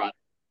viable product,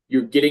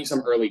 you're getting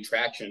some early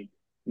traction.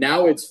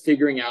 Now it's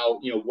figuring out,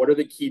 what are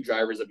the key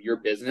drivers of your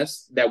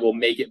business that will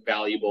make it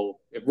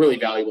valuable, really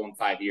valuable in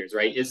 5 years,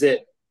 right? Is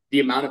it the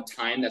amount of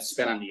time that's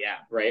spent on the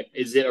app, right?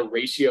 Is it a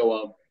ratio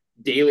of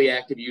daily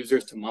active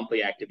users to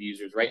monthly active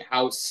users, right?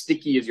 How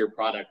sticky is your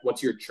product?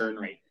 What's your churn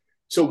rate?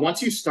 So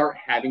once you start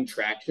having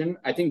traction,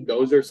 I think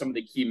those are some of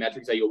the key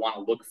metrics that you'll want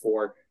to look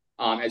for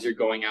as you're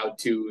going out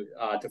to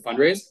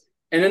fundraise.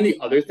 And then the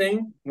other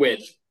thing,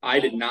 which I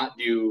did not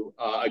do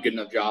a good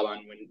enough job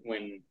on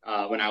when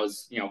I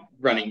was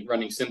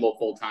running Symbol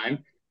full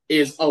time,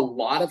 is a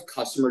lot of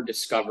customer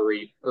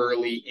discovery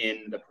early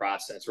in the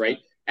process, right?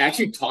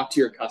 Actually talk to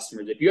your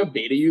customers. If you have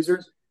beta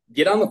users,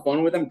 get on the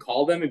phone with them,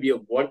 call them, and be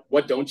like,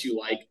 what don't you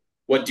like?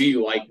 What do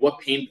you like? What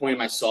pain point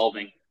am I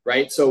solving?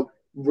 Right? So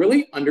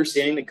really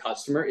understanding the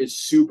customer is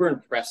super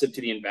impressive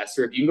to the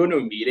investor. If you can go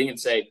to a meeting and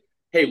say,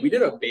 hey, we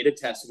did a beta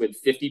test with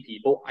 50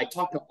 people. I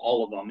talked to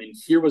all of them, and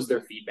here was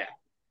their feedback.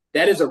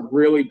 That is a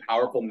really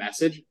powerful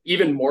message,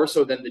 even more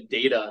so than the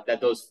data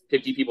that those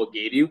 50 people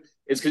gave you,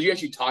 is because you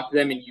actually talked to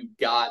them and you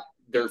got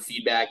their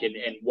feedback and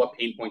what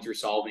pain points you're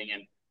solving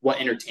and what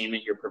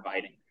entertainment you're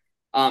providing.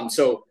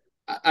 So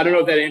I don't know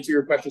if that answered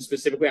your question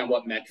specifically on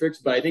what metrics,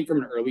 but I think from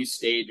an early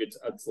stage,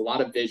 it's a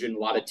lot of vision, a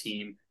lot of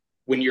team.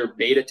 When you're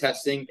beta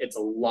testing, it's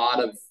a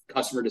lot of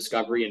customer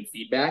discovery and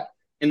feedback.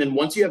 And then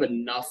once you have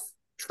enough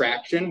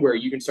traction where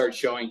you can start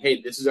showing, hey,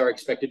 this is our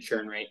expected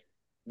churn rate.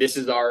 This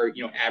is our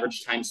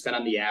average time spent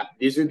on the app.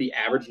 These are the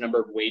average number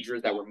of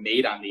wagers that were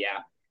made on the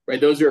app,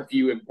 right? Those are a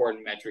few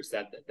important metrics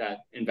that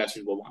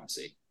investors will want to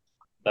see.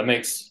 That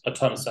makes a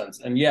ton of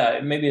sense. And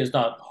yeah, maybe it's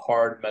not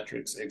hard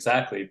metrics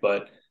exactly,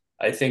 but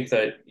I think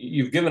that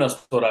you've given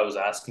us what I was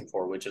asking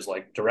for, which is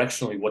like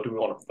directionally, what do we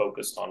want to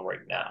focus on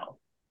right now?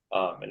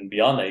 And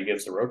beyond that, you give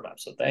us a roadmap.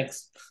 So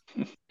thanks.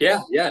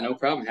 Yeah, no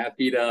problem.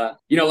 Happy to,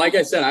 like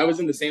I said, I was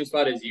in the same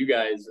spot as you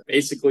guys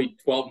basically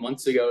 12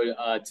 months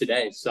ago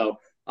today. So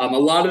a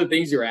lot of the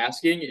things you're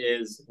asking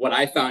is what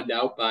I found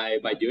out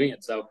by doing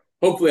it. So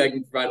hopefully I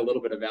can provide a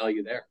little bit of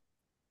value there.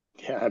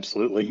 Yeah,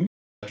 absolutely.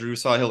 Drew,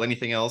 Sahil,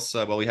 anything else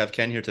while we have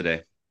Ken here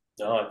today?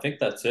 No, I think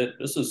that's it.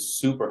 This is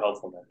super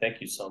helpful, man.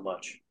 Thank you so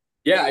much.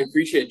 Yeah, I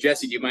appreciate it.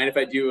 Jesse, do you mind if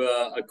I do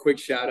a quick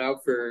shout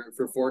out for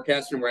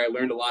Forecasting, where I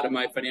learned a lot of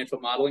my financial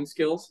modeling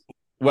skills?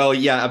 Well,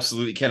 yeah,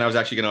 absolutely, Ken. I was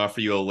actually going to offer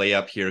you a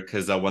layup here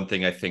because one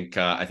thing I think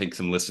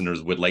some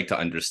listeners would like to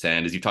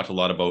understand is you talked a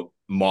lot about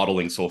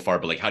modeling so far,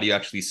 but like, how do you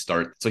actually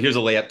start? So here's a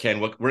layup, Ken.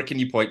 Where can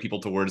you point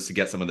people towards to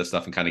get some of this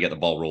stuff and kind of get the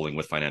ball rolling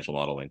with financial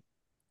modeling?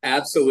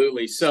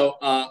 Absolutely. So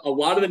a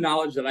lot of the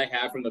knowledge that I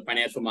have from the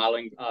financial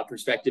modeling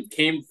perspective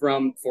came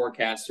from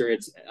Forecastor.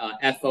 It's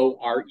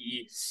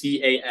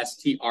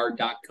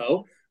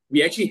FORECASTR.co.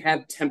 We actually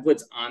have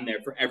templates on there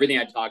for everything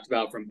I talked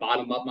about, from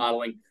bottom-up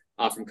modeling,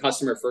 from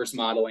customer-first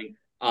modeling.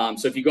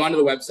 So if you go onto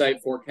the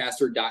website,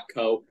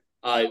 Forecastor.co,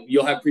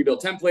 you'll have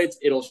pre-built templates.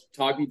 It'll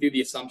talk you through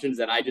the assumptions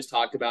that I just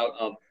talked about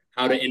of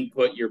how to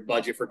input your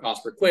budget for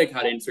cost per click,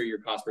 how to insert your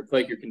cost per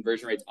click, your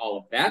conversion rates, all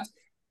of that.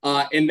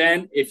 And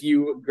then if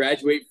you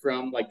graduate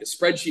from like the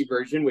spreadsheet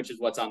version, which is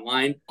what's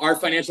online, our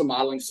financial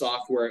modeling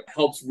software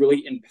helps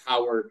really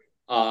empower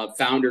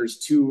founders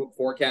to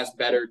forecast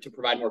better, to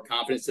provide more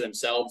confidence to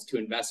themselves, to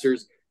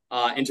investors,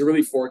 and to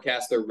really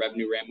forecast their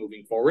revenue ramp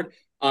moving forward.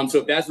 So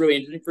if that's really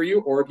interesting for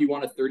you, or if you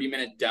want a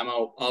 30-minute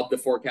demo of the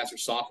Forecastor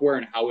software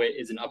and how it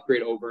is an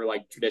upgrade over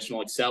like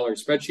traditional Excel or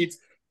spreadsheets,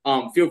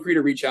 feel free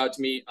to reach out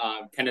to me,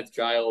 Kenneth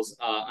Giles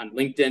on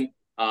LinkedIn.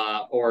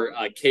 or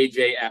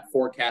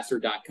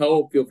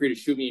kj@forecaster.co. Feel free to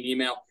shoot me an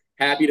email.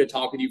 Happy to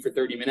talk with you for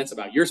 30 minutes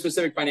about your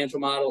specific financial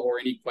model or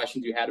any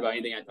questions you had about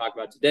anything I talked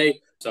about today.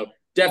 So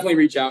definitely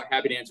reach out.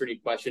 Happy to answer any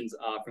questions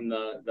from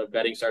the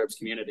betting startups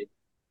community.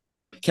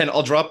 Ken,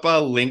 I'll drop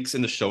links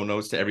in the show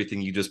notes to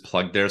everything you just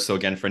plugged there. So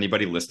again, for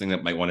anybody listening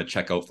that might want to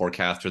check out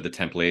Forecast or the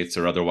templates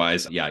or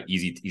otherwise, yeah,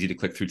 easy to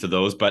click through to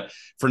those. But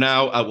for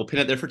now, we'll pin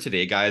it there for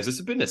today, guys. This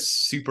has been a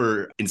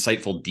super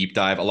insightful deep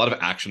dive. A lot of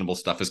actionable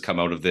stuff has come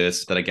out of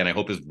this that, again, I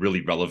hope is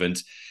really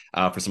relevant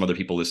for some other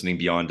people listening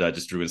beyond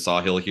just Drew and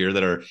Sahil here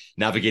that are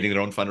navigating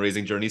their own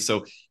fundraising journey.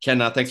 So Ken,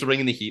 thanks for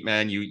bringing the heat,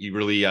 man. You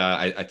really,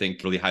 I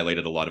think, really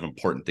highlighted a lot of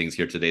important things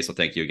here today. So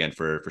thank you again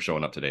for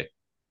showing up today.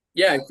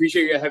 Yeah, I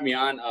appreciate you having me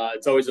on.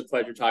 It's always a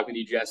pleasure talking with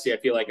you, Jesse. I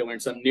feel like I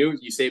learned something new.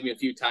 You saved me a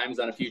few times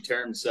on a few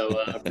terms, so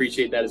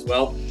appreciate that as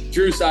well.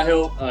 Drew,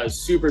 Sahil,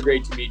 super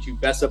great to meet you.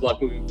 Best of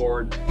luck moving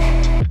forward.